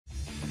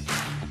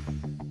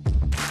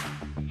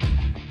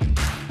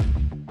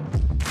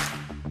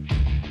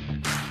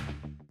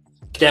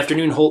Good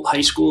afternoon, Holt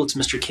High School. It's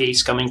Mr.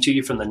 Case coming to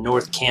you from the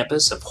North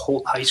Campus of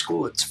Holt High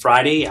School. It's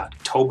Friday,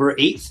 October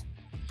 8th,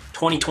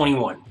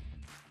 2021.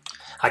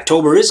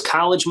 October is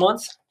college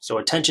month, so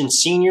attention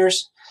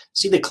seniors.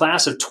 See the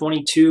class of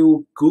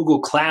 22 Google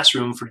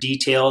Classroom for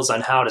details on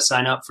how to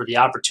sign up for the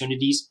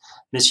opportunities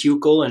Ms.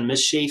 Huckel and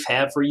Ms. Schaaf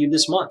have for you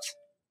this month.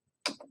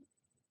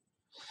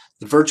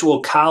 The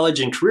virtual college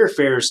and career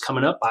fair is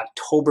coming up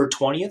October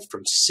 20th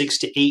from 6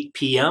 to 8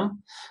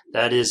 p.m.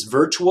 That is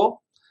virtual.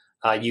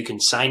 You can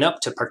sign up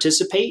to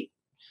participate.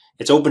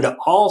 It's open to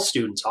all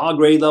students, all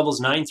grade levels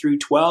 9 through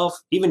 12.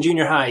 Even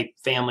junior high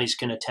families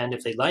can attend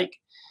if they'd like.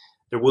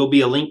 There will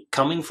be a link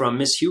coming from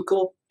Ms.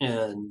 Huckel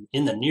in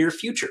the near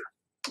future.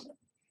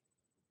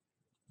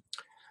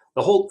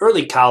 The Holt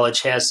Early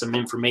College has some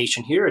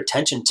information here.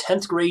 Attention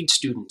 10th grade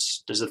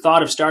students. Does the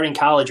thought of starting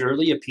college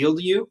early appeal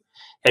to you?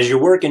 Has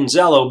your work in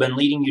Zello been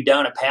leading you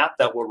down a path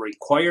that will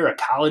require a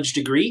college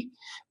degree?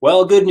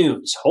 Well, good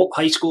news. Holt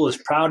High School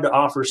is proud to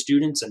offer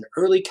students an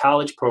early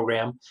college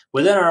program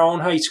within our own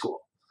high school.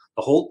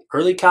 The Holt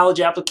Early College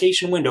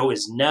application window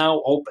is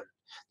now open.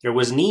 There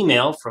was an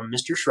email from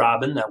Mr.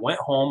 Schraben that went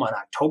home on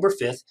October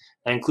 5th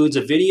that includes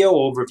a video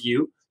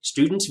overview,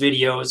 students'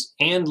 videos,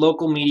 and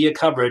local media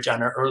coverage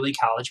on our early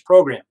college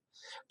program.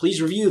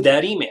 Please review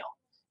that email.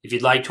 If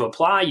you'd like to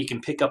apply, you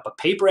can pick up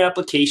a paper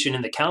application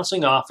in the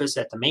counseling office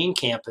at the main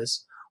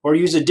campus or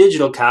use a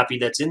digital copy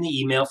that's in the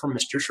email from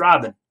Mr.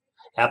 Schraben.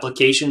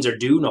 Applications are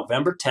due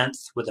November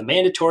 10th with a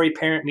mandatory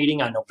parent meeting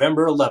on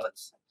November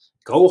 11th.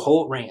 Go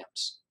Holt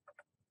Rams!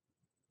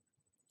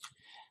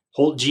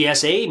 Holt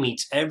GSA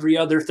meets every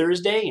other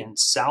Thursday in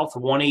South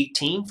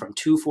 118 from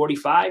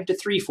 2:45 to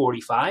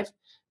 3:45.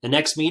 The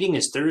next meeting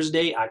is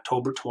Thursday,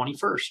 October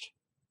 21st.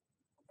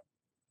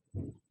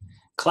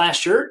 Class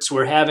shirts,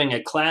 we're having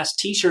a class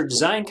t-shirt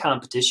design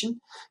competition.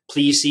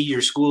 Please see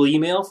your school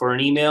email for an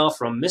email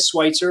from Ms.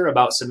 Schweitzer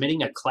about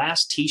submitting a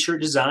class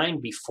t-shirt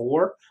design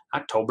before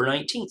October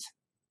 19th.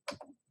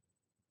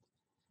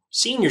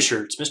 Senior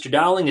shirts, Mr.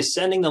 Dowling is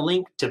sending the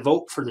link to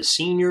vote for the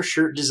senior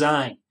shirt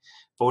design.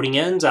 Voting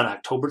ends on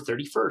October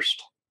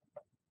 31st.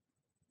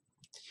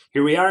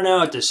 Here we are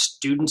now at the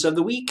Students of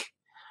the Week.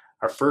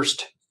 Our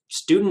first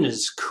student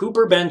is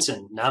Cooper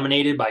Benson,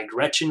 nominated by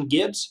Gretchen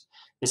Gibbs.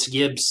 Ms.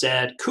 Gibbs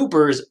said,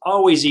 Cooper is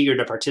always eager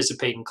to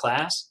participate in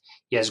class.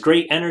 He has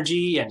great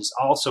energy and is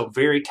also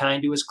very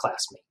kind to his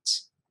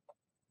classmates.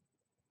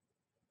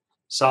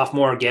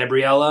 Sophomore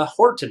Gabriella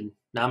Horton,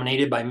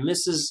 nominated by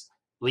Mrs.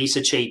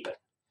 Lisa Chapin.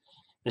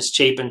 Ms.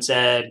 Chapin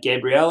said,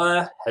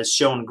 Gabriella has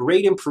shown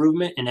great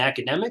improvement in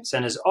academics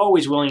and is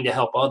always willing to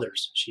help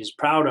others. She is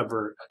proud of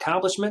her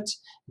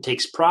accomplishments and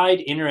takes pride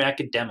in her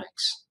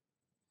academics.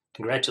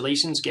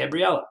 Congratulations,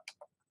 Gabriella.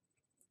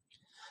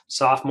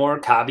 Sophomore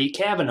Kavi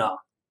Kavanaugh,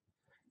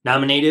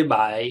 nominated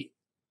by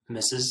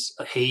Mrs.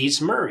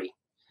 Hayes Murray.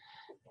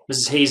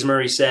 Mrs. Hayes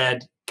Murray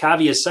said,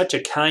 Kavi is such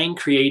a kind,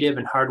 creative,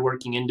 and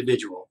hardworking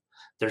individual.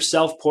 Their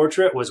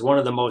self-portrait was one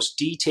of the most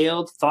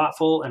detailed,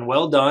 thoughtful, and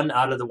well done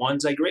out of the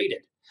ones I graded.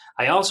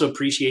 I also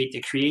appreciate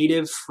the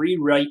creative,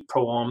 free-write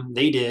poem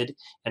they did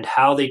and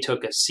how they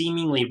took a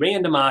seemingly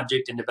random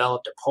object and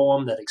developed a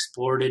poem that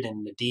explored it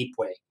in a deep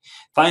way.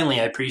 Finally,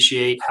 I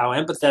appreciate how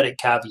empathetic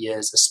Kavi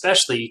is,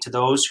 especially to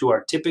those who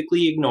are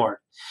typically ignored.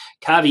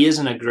 Kavi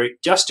isn't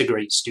just a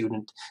great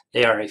student,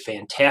 they are a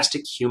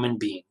fantastic human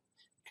being.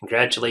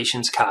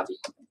 Congratulations, Kavi.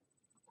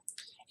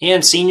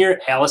 And senior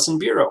Allison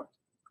Bureau,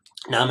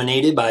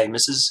 nominated by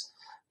Mrs.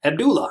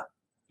 Abdullah.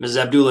 Mrs.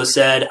 Abdullah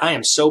said, I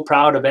am so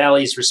proud of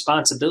Allie's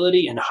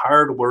responsibility and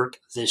hard work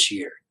this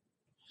year.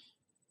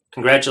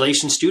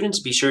 Congratulations,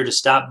 students. Be sure to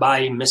stop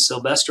by Ms.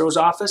 Silvestro's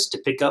office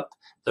to pick up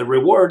the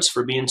rewards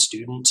for being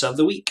Students of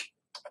the Week.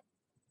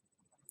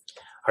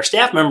 Our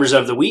staff members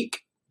of the week,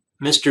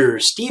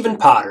 Mr. Stephen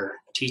Potter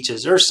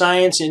teaches Earth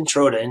Science,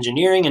 Intro to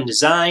Engineering and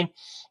Design,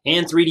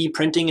 and 3D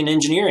Printing and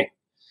Engineering.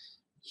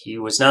 He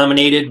was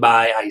nominated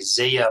by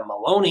Isaiah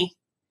Maloney.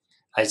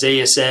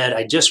 Isaiah said,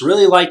 I just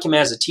really like him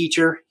as a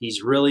teacher.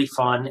 He's really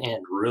fun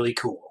and really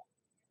cool.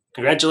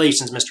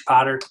 Congratulations, Mr.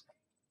 Potter.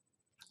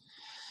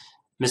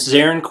 Mrs.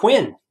 Erin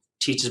Quinn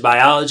teaches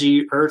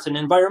Biology, Earth, and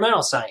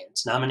Environmental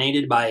Science,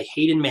 nominated by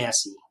Hayden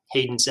Massey.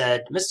 Hayden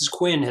said, Mrs.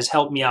 Quinn has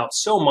helped me out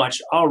so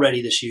much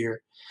already this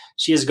year.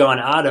 She has gone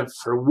out of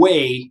her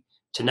way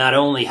to not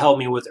only help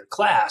me with her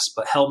class,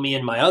 but help me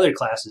in my other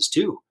classes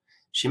too.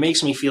 She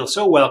makes me feel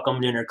so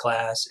welcomed in her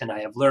class, and I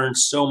have learned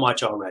so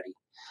much already.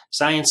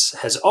 Science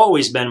has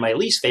always been my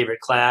least favorite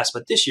class,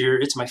 but this year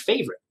it's my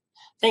favorite.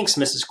 Thanks,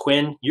 Mrs.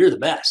 Quinn. You're the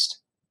best.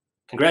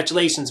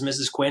 Congratulations,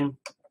 Mrs. Quinn.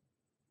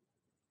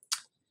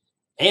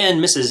 And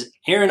Mrs.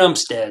 Erin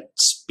Umstead,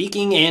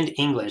 Speaking and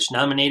English,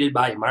 nominated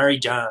by Amari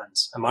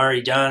Johns.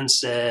 Amari Johns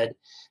said,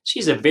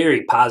 she's a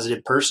very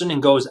positive person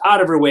and goes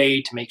out of her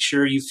way to make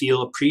sure you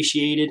feel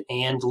appreciated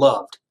and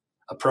loved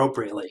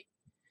appropriately.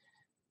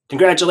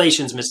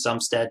 Congratulations, Mrs.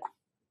 Umstead.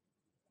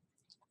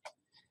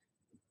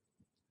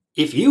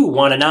 If you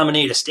want to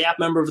nominate a staff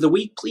member of the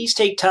week, please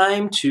take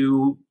time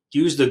to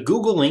use the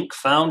Google link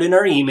found in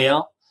our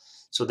email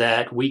so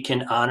that we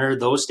can honor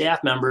those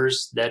staff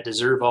members that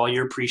deserve all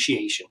your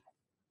appreciation.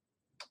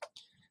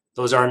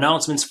 those are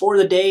announcements for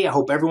the day. I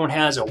hope everyone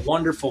has a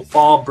wonderful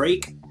fall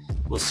break.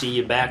 We'll see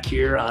you back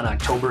here on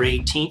October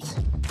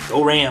 18th.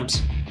 Go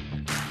Rams!